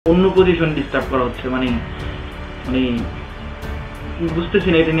অন্য position disturb করা হচ্ছে মানে মানে বুঝতেছি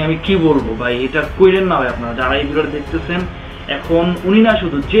না এটা নিয়ে আমি কি বলবো ভাই। এটা কইলেন না ভাই, আপনারা যারা এই ভিডিওটা দেখতেছেন এখন উনি না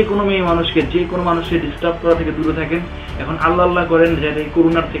শুধু যে কোনো মেয়ে মানুষকে যে কোনো মানুষকে ডিস্টার্ব করা থেকে দূরে থাকেন। এখন আল্লাহ আল্লাহ করেন যাতে এই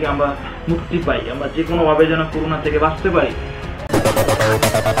করোনার থেকে আমরা মুক্তি পাই, আমরা যে কোনো ভাবে যেন করোনা থেকে বাঁচতে পারি।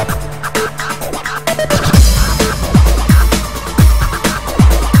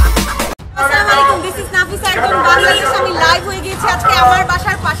 আমি লাইভ হয়ে গিয়েছি আজকে আমার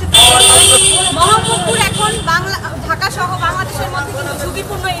বাসার পাশে মহাপুকুর এখন বাংলা ঢাকা সহ বাংলাদেশের মধ্যে কিন্তু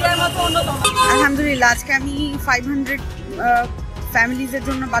ঝুঁকিপূর্ণ এরিয়ার মধ্যে অন্যতম। আলহামদুলিল্লাহ আজকে আমি 500 ফ্যামিলিজের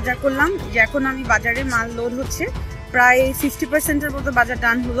জন্য বাজার করলাম, যে এখন আমি বাজারে মাল লোড হচ্ছে, প্রায় 50%-এর মতো বাজার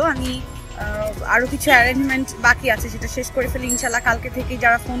ডান হলো। আমি আরও কিছু অ্যারেঞ্জমেন্ট বাকি আছে, সেটা শেষ করে ফেলি ইনশাল্লাহ। কালকে থেকেই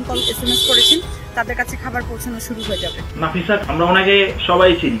যারা ফোন কল SMS করেছেন তাদের কাছে খাবার পৌঁছানো শুরু হয়ে যাবে। নাফিসা, আমরা ওনাকে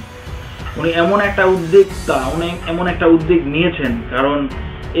সবাই চিনি, উনি এমন একটা উদ্যোক্তা, এমন একটা উদ্যোগ নিয়েছেন, কারণ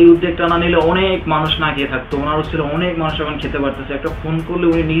এই উদ্যোগটা না নিলে অনেক মানুষ না খেয়ে থাকতো। ওনারও ছিল অনেক মানুষ এখন খেতে পারতেছে, একটা ফোন করলে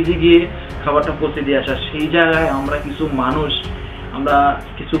উনি নিজে গিয়ে খাবারটা পৌঁছে দিয়ে আসা। সেই জায়গায় আমরা কিছু মানুষ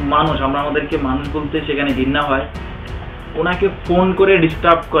আমরা আমাদেরকে মানুষ বলতে সেখানে ঘৃণা হয়, ওনাকে ফোন করে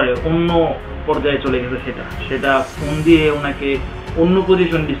ডিস্টার্ব করে অন্য পর্যায়ে চলে গেছে। সেটা ফোন দিয়ে ওনাকে অন্য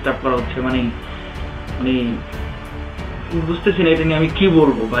পজিশন ডিস্টার্ব করা হচ্ছে মানে বুঝতেছি না এটা নিয়ে আমি কি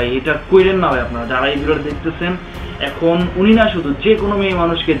বলবো ভাই। এটা কইলেন না ভাই, আপনারা যারা এই ভিডিওটা দেখতেছেন এখন উনি না শুধু যে কোনো মেয়ে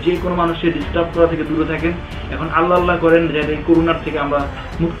মানুষকে যে কোনো মানুষকে ডিস্টার্ব করা থেকে দূরে থাকেন। এখন আল্লাহ আল্লাহ করেন যাতে এই করোনার থেকে আমরা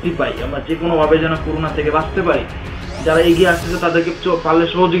মুক্তি পাই, আমরা যে কোনো ভাবে যেন করোনা থেকে বাঁচতে পারি। যারা এগিয়ে আসতেছে তাদেরকে পারলে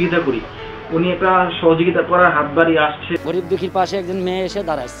সহযোগিতা করি। উনি একটা সহযোগিতা করার হাত বাড়িয়ে আসছে। গরিব দুঃখীর পাশে একজন মেয়ে এসে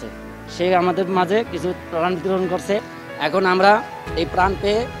দাঁড়াচ্ছে, সে আমাদের মাঝে কিছু প্রাণ বিতরণ করছে। এখন আমরা এই প্রাণ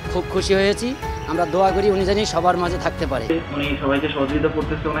পেয়ে খুব খুশি হয়েছি। আমরা দোয়া করি উনি জানি সবার মাঝে থাকতে পারে। উনি সবাইকে সহযোগিতা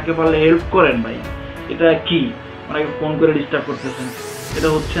করতেছে, ওনাকে পারলে হেল্প করেন ভাই। এটা কি ওনাকে ফোন করে ডিস্টার্ব করতেছেন, এটা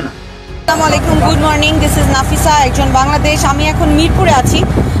হচ্ছে না। আসসালামু আলাইকুম, good morning, this is Nafisa, একজন বাংলাদেশ। আমি এখন মিরপুরে আছি,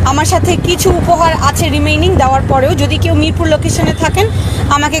 আমার সাথে কিছু উপহার আছে রিমেইনিং দেওয়ার পরেও। যদি কেউ মিরপুর লোকেশনে থাকেন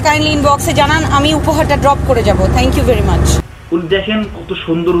আমাকে কাইন্ডলি ইনবক্সে জানান, আমি উপহারটা ড্রপ করে যাব। Thank you very much. উনি দেখেন কত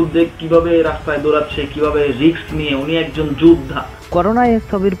সুন্দর উদ্যোগ, কিভাবে রাস্তায় দৌড়াচ্ছে, কিভাবে রিস্ক নিয়ে। উনি একজন যোদ্ধা। করোনায়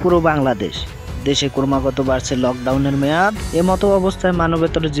স্থবির পুরো বাংলাদেশ, দেশে ক্রমাগত বাড়ছে লকডাউনের মেয়াদ। এমতো অবস্থায়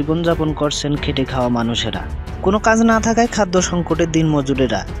মানবেতর জীবনযাপন করছেন খেটে খাওয়া মানুষেরা। কোনো কাজ না থাকায় খাদ্য সংকটের দিন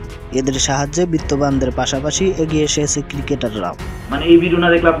মজুরেরা। এদের সাহায্যে বিত্তবানদের পাশাপাশি এগিয়ে এসেছে ক্রিকেটাররাও। মানে এই ভিডিও না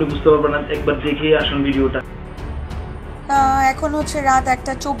দেখলে আপনি বুঝতে পারবেন না, একবার দেখে আসুন ভিডিওটা। এখন হচ্ছে রাত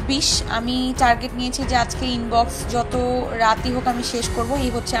 1:24। আমি টার্গেট নিয়েছি যে আজকে ইনবক্স যত রাতই হোক আমি শেষ করব।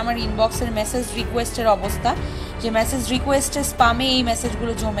 এই হচ্ছে আমার ইনবক্সের মেসেজ রিকোয়েস্টের অবস্থা, যে মেসেজ রিকোয়েস্টের স্পামে এই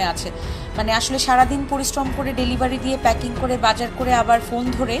মেসেজগুলো জমে আছে। মানে আসলে সারাদিন পরিশ্রম করে ডেলিভারি দিয়ে প্যাকিং করে বাজার করে আবার ফোন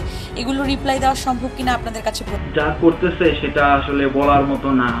ধরে এগুলো রিপ্লাই দেওয়া সম্ভব কিনা আপনাদের কাছে। যা করতেছে সেটা আসলে বলার মতো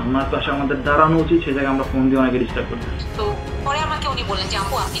না। ওনার পাশে আমাদের দাঁড়ানো উচিত, সে জায়গায় আমরা ফোন দিয়ে অনেকে ডিস্টার্ব করতেছি। তো পরে আমাকে উনি বললেন যে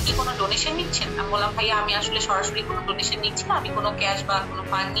আপু আপনি কি কোনো ডোনেশন নিচ্ছেন? আমি বললাম ভাইয়া আমি আসলে সরাসরি কোনো ডোনেশন নিচ্ছি না, আমি কোনো ক্যাশ বা কোনো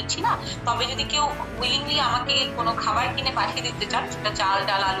ফান্ড নিচ্ছি না। তবে যদি কেউ উইলিংলি আমাকে কোনো খাবার কিনে পাঠিয়ে দিতে চান, সেটা চাল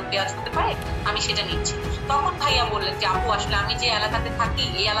ডাল আলু পেঁয়াজ হতে পারে, আমি সেটা নিচ্ছি। তখন ভাইয়া বললেন যে আপু আসলে আমি যে এলাকাতে থাকি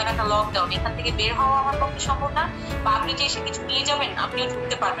এই এলাকাটা লকডাউন, এখান থেকে বের হওয়া আমার পক্ষে সম্ভব না, বা আপনি যে এসে কিছু নিয়ে যাবেন আপনিও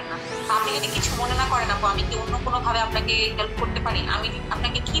ঢুকতে পারবেন না। আপনি যদি কিছু মনে না করেন আপু, আমি কি অন্য কোনো ভাবে আপনাকে হেল্প করতে পারি? আমি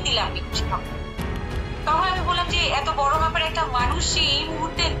আপনাকে কি দিলে আপনি খুশি হবেন? তখন আমি বললাম যে এত বড় ব্যাপারে একটা মানুষ এই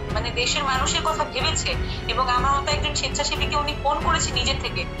মুহূর্তে মানে দেশের মানুষের কথা ভেবেছে, এবং আমার মতো একজন স্বেচ্ছাসেবীকে উনি ফোন করেছে নিজের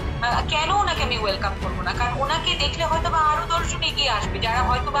থেকে, কেন ওনাকে আমি ওয়েলকাম করবো না? কারণ ওনাকে দেখলে হয়তো বা আরো 10 জন এগিয়ে আসবে যারা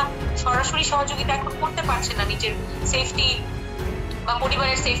হয়তো বা সরাসরি সহযোগিতা এখন করতে পারছে না নিজের সেফটি বা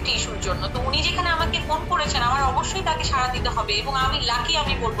পরিবারের সেফটি ইস্যুর জন্য। তো উনি যেখানে আমাকে ফোন করেছেন আমার অবশ্যই তাকে সাড়া দিতে হবে, এবং আমি লাকি,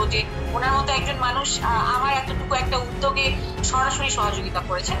 আমি বলবো যে ওনার মতো একজন মানুষ আমার এতটুকু একটা উদ্যোগে সরাসরি সহযোগিতা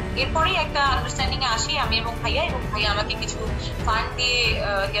করেছেন। এরপরেই একটা আন্ডারস্ট্যান্ডিং এ আসি আমি এবং ভাইয়া আমাকে কিছু ফান্ড দিয়ে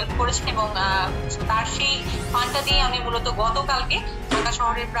হেল্প করেছেন, এবং তার সেই ফান্ডটা দিয়ে আমি মূলত গতকালকে ঢাকা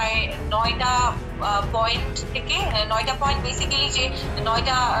শহরের প্রায় 9টা পয়েন্ট থেকে 9টা পয়েন্ট বেসিক্যালি যে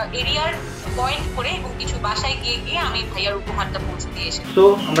 9টা এরিয়ার পয়েন্ট করে এবং কিছু বাসায় গিয়ে আমি ভাইয়ার উপহারটা পৌঁছে দিয়ে এসেছি। তো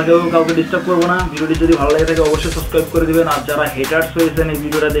আমরা কাউকে ডিস্টার্ব করবো না। ভিডিওটি যদি ভালো লাগে থাকে অবশ্যই সাবস্ক্রাইব করে দিবেন। আর যারা হেটার্স হয়েছেন এই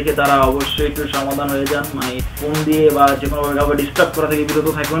ভিডিওটা দেখে তারা অবশ্যই একটু সমাধান হয়ে যান, মানে ফোন দিয়ে বা যে কোনোভাবে কাউকে ডিস্টার্ব করা থেকে বিরত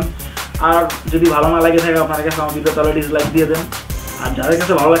থাকুন। আর যদি ভালো না লাগে থাকে আপনার কাছে আমার ভিডিও তাহলে ডিসলাইক দিয়ে দেন। আর যাদের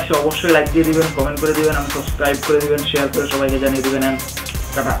কাছে ভালো লাগছে অবশ্যই লাইক দিয়ে দিবেন, কমেন্ট করে দিবেন, আমি সাবস্ক্রাইব করে দিবেন, শেয়ার করে সবাইকে জানিয়ে দিবেন।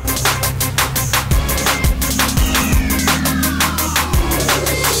 টাটা।